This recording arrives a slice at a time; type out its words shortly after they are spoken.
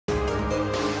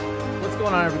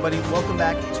going on, everybody? Welcome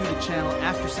back to the channel.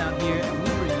 Aftersound here, and we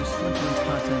bring you Splinterlands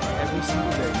content every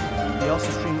single day. We also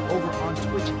stream over on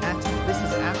Twitch at This Is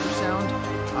Aftersound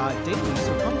daily, so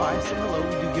come by, say hello.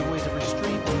 We do giveaways every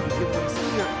stream, and we do giveaways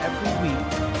here every week.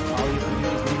 All you have to do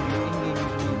is leave your in-game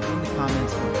username in the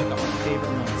comments and pick up my favorite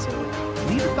one. So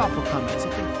leave a thoughtful comment,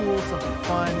 something cool, something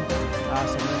fun,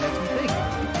 something that makes me think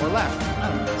or laugh. I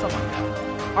don't know, something like that.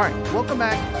 All right, welcome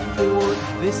back for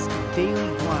this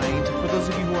daily grind. For those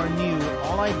of you who are new,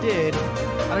 all I did,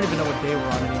 I don't even know what day we're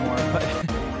on anymore, but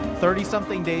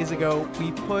 30-something days ago,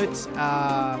 we put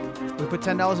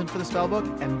 $10 in for the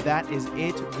spellbook, and that is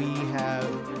it. We have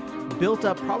built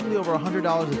up probably over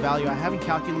 $100 of value. I haven't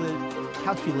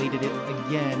calculated it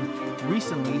again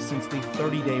recently since the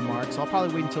 30-day mark, so I'll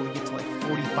probably wait until we get to like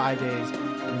 45 days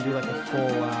and do like a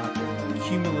full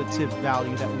cumulative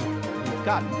value that we've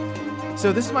gotten.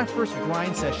 So this is my first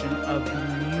grind session of the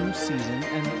new season,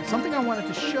 and something I wanted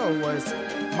to show was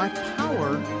my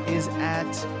power is at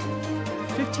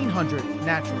 1,500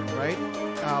 naturally, right?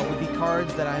 With the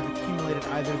cards that I've accumulated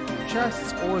either through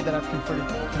chests or that I've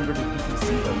converted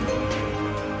DPC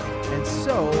over. And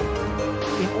so,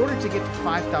 in order to get to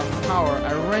 5,000 power,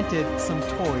 I rented some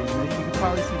toys, and you can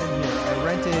probably see them here. I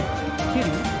rented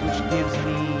Kitty, which gives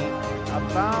me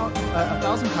about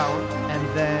 1,000 power, and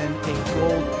then a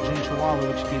gold Chihuahua,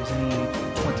 which gives me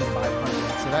 2,500.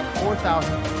 So that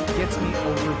 4,000 gets me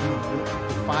over the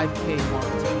 5K mark to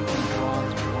be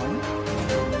bronze 1.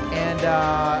 And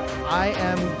I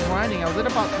am grinding. I was at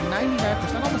about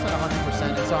 99%, almost at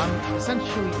 100%. And so I'm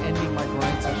essentially ending my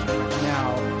grind session right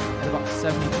now at about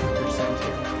 72%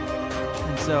 here.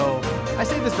 And so I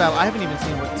saved this battle. I haven't even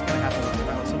seen what's going to happen with this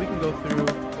battle, so we can go through.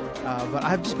 But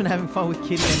I've just been having fun with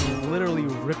Kitty and literally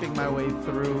ripping my way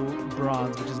through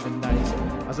bronze, which has been nice.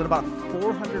 I was at about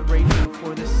 400 rating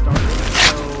before this started,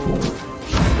 so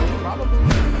probably,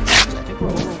 I think we're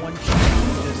over 1K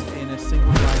just in a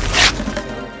single grind.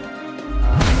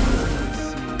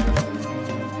 So,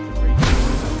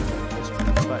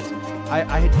 but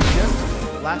I had just,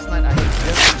 last night I had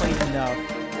just played enough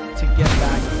to get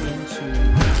back into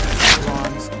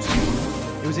bronze 2.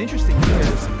 It was interesting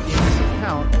because in this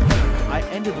account, I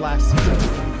ended last season in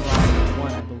bronze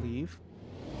 1, I believe.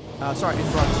 Sorry,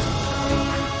 in bronze 2.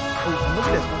 Oh, look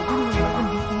at this. We're winning 11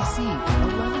 DEC.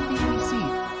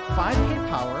 5K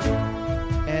power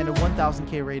and a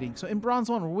 1,000K rating. So in bronze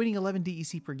 1, we're winning 11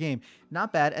 DEC per game.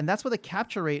 Not bad. And that's with a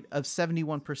capture rate of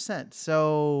 71%.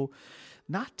 So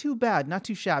not too bad, not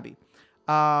too shabby.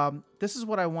 This is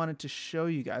what I wanted to show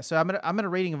you guys. So I'm at a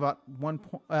rating of about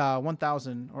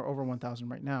 1,000 or over 1,000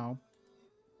 right now.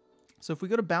 So if we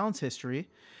go to balance history,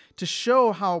 to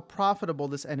show how profitable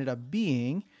this ended up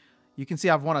being, you can see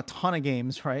I've won a ton of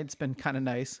games, right? It's been kind of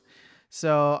nice.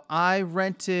 So I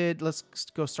rented, let's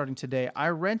go starting today. I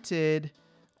rented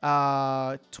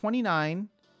 29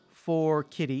 for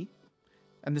Kitty,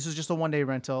 and this is just a one-day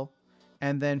rental,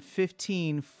 and then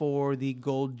 15 for the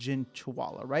gold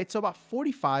Chihuahua, right? So about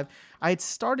 45. I had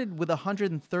started with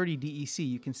 130 DEC,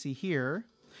 you can see here.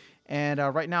 And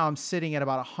right now I'm sitting at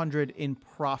about 100 in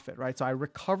profit, right? So I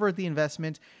recovered the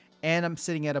investment and I'm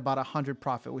sitting at about 100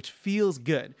 profit, which feels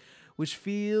good,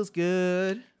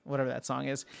 whatever that song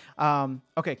is.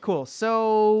 Okay, cool.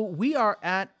 So we're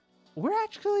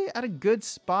actually at a good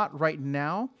spot right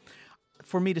now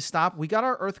for me to stop. We got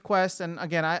our Earth quest. And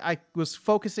again, I was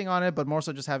focusing on it, but more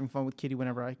so just having fun with Kitty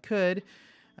whenever I could.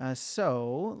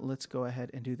 So let's go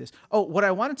ahead and do this. Oh, what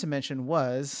I wanted to mention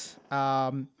was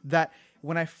that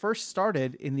when I first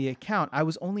started in the account, I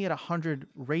was only at 100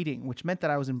 rating, which meant that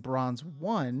I was in bronze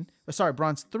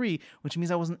 3, which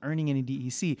means I wasn't earning any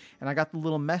DEC. And I got the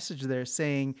little message there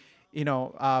saying, you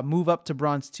know, move up to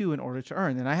bronze 2 in order to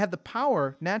earn. And I had the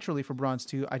power naturally for bronze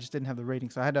 2. I just didn't have the rating.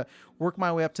 So I had to work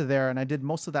my way up to there. And I did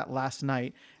most of that last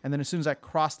night. And then as soon as I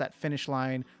crossed that finish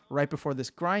line right before this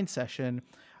grind session,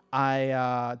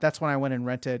 that's when I went and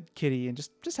rented Kitty and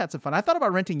just had some fun. I thought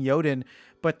about renting Yoden,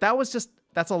 but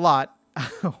that's a lot.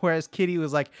 Whereas Kitty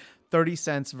was like 30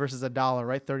 cents versus $1,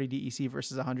 right? 30 DEC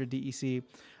versus 100 DEC.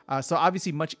 So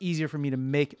obviously much easier for me to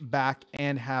make back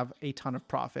and have a ton of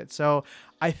profit. So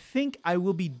I think I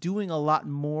will be doing a lot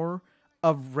more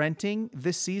of renting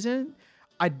this season.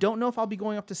 I don't know if I'll be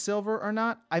going up to silver or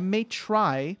not. I may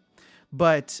try,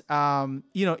 but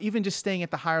you know, even just staying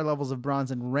at the higher levels of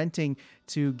bronze and renting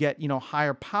to get, you know,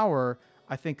 higher power,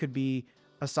 I think could be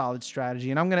a solid strategy.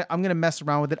 And I'm gonna mess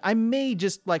around with it. I may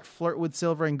just like flirt with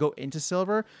silver and go into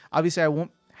silver. Obviously I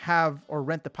won't have or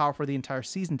rent the power for the entire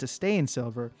season to stay in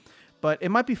silver, but it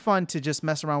might be fun to just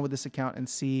mess around with this account and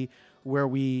see where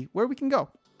we can go.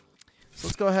 So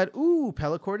let's go ahead. Ooh,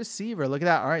 Pelacor Deceiver. Look at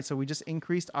that. All right, so we just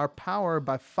increased our power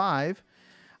by 5.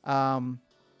 And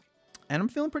I'm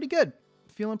feeling pretty good.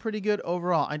 Feeling pretty good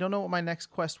overall. I don't know what my next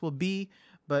quest will be,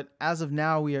 but as of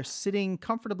now, we are sitting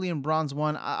comfortably in Bronze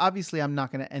 1. Obviously, I'm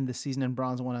not going to end the season in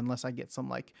Bronze 1 unless I get some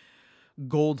like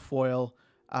gold foil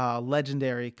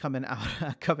legendary coming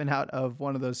out of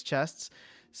one of those chests.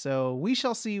 So we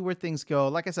shall see where things go.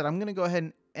 Like I said, I'm going to go ahead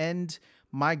and end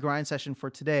my grind session for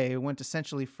today. It went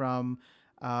essentially from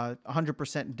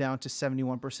 100% down to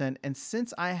 71%. And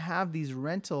since I have these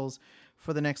rentals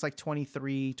for the next like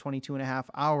 22 and a half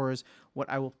hours, what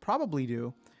I will probably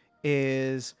do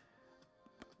is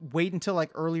wait until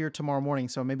like earlier tomorrow morning.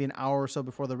 So maybe an hour or so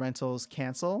before the rentals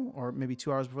cancel, or maybe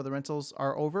 2 hours before the rentals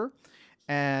are over,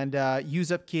 and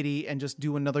use up Kitty and just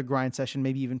do another grind session,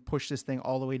 maybe even push this thing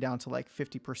all the way down to like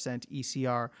 50%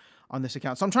 ECR on this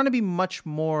account. So I'm trying to be much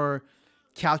more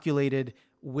calculated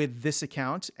with this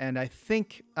account. And I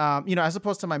think, you know, as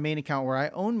opposed to my main account where I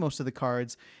own most of the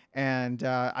cards and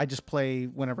I just play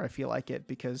whenever I feel like it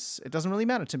because it doesn't really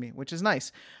matter to me, which is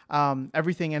nice.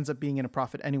 Everything ends up being in a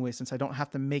profit anyway, since I don't have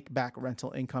to make back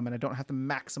rental income and I don't have to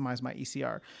maximize my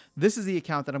ECR. This is the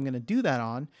account that I'm going to do that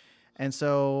on. And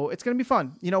so it's going to be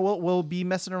fun. You know, we'll be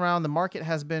messing around. The market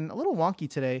has been a little wonky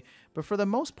today, but for the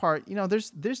most part, you know, there's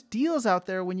deals out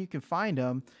there when you can find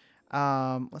them.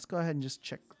 Let's go ahead and just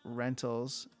check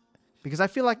rentals, because I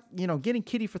feel like, you know, getting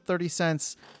Kitty for 30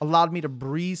 cents allowed me to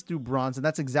breeze through Bronze, and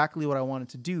that's exactly what I wanted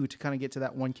to do to kind of get to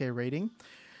that 1K rating.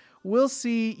 We'll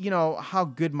see, you know, how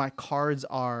good my cards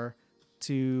are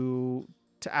to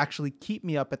actually keep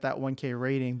me up at that 1K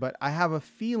rating, but I have a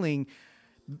feeling,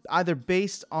 either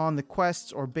based on the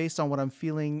quests or based on what I'm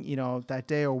feeling, you know, that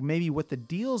day, or maybe what the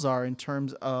deals are in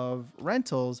terms of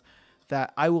rentals,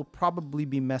 that I will probably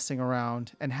be messing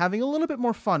around and having a little bit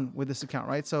more fun with this account,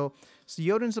 right? So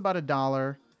Yoden's about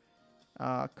 $1.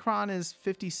 Kron is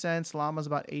 50 cents. Llama's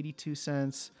about 82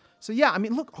 cents. So yeah, I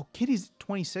mean, look, oh, Kitty's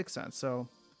 26 cents. So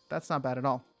that's not bad at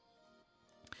all.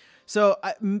 So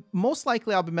most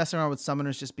likely I'll be messing around with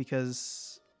summoners just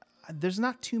because there's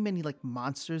not too many like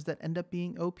monsters that end up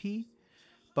being OP.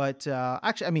 But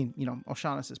actually, I mean, you know,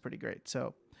 Oceanus is pretty great.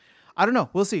 So I don't know.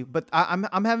 We'll see. But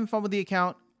I'm having fun with the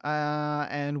account.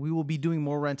 And we will be doing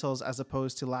more rentals as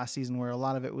opposed to last season where a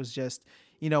lot of it was just,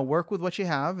 you know, work with what you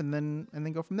have and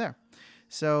then go from there.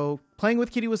 So playing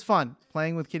with Kitty was fun.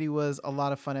 Playing with Kitty was a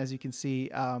lot of fun, as you can see.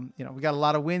 You know, we got a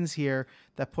lot of wins here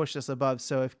that pushed us above.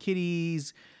 So if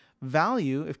Kitty's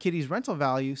rental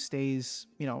value stays,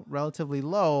 you know, relatively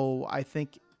low, I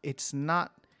think it's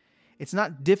not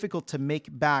difficult to make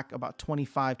back about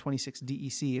 25, 26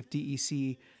 DEC if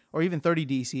DEC, or even 30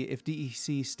 DEC if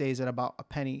DEC stays at about a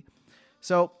penny.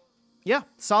 So yeah,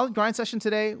 solid grind session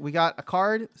today. We got a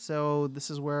card. So this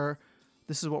is what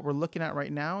we're looking at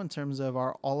right now in terms of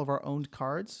all of our owned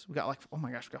cards. We got like, oh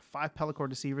my gosh, we got 5 Pelacor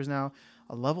Deceivers now,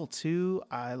 a level 2.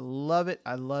 I love it.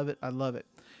 I love it. I love it.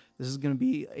 This is going to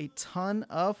be a ton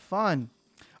of fun.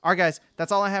 All right, guys,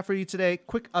 that's all I have for you today.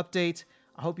 Quick update.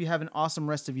 I hope you have an awesome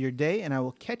rest of your day, and I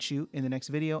will catch you in the next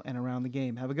video and around the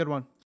game. Have a good one.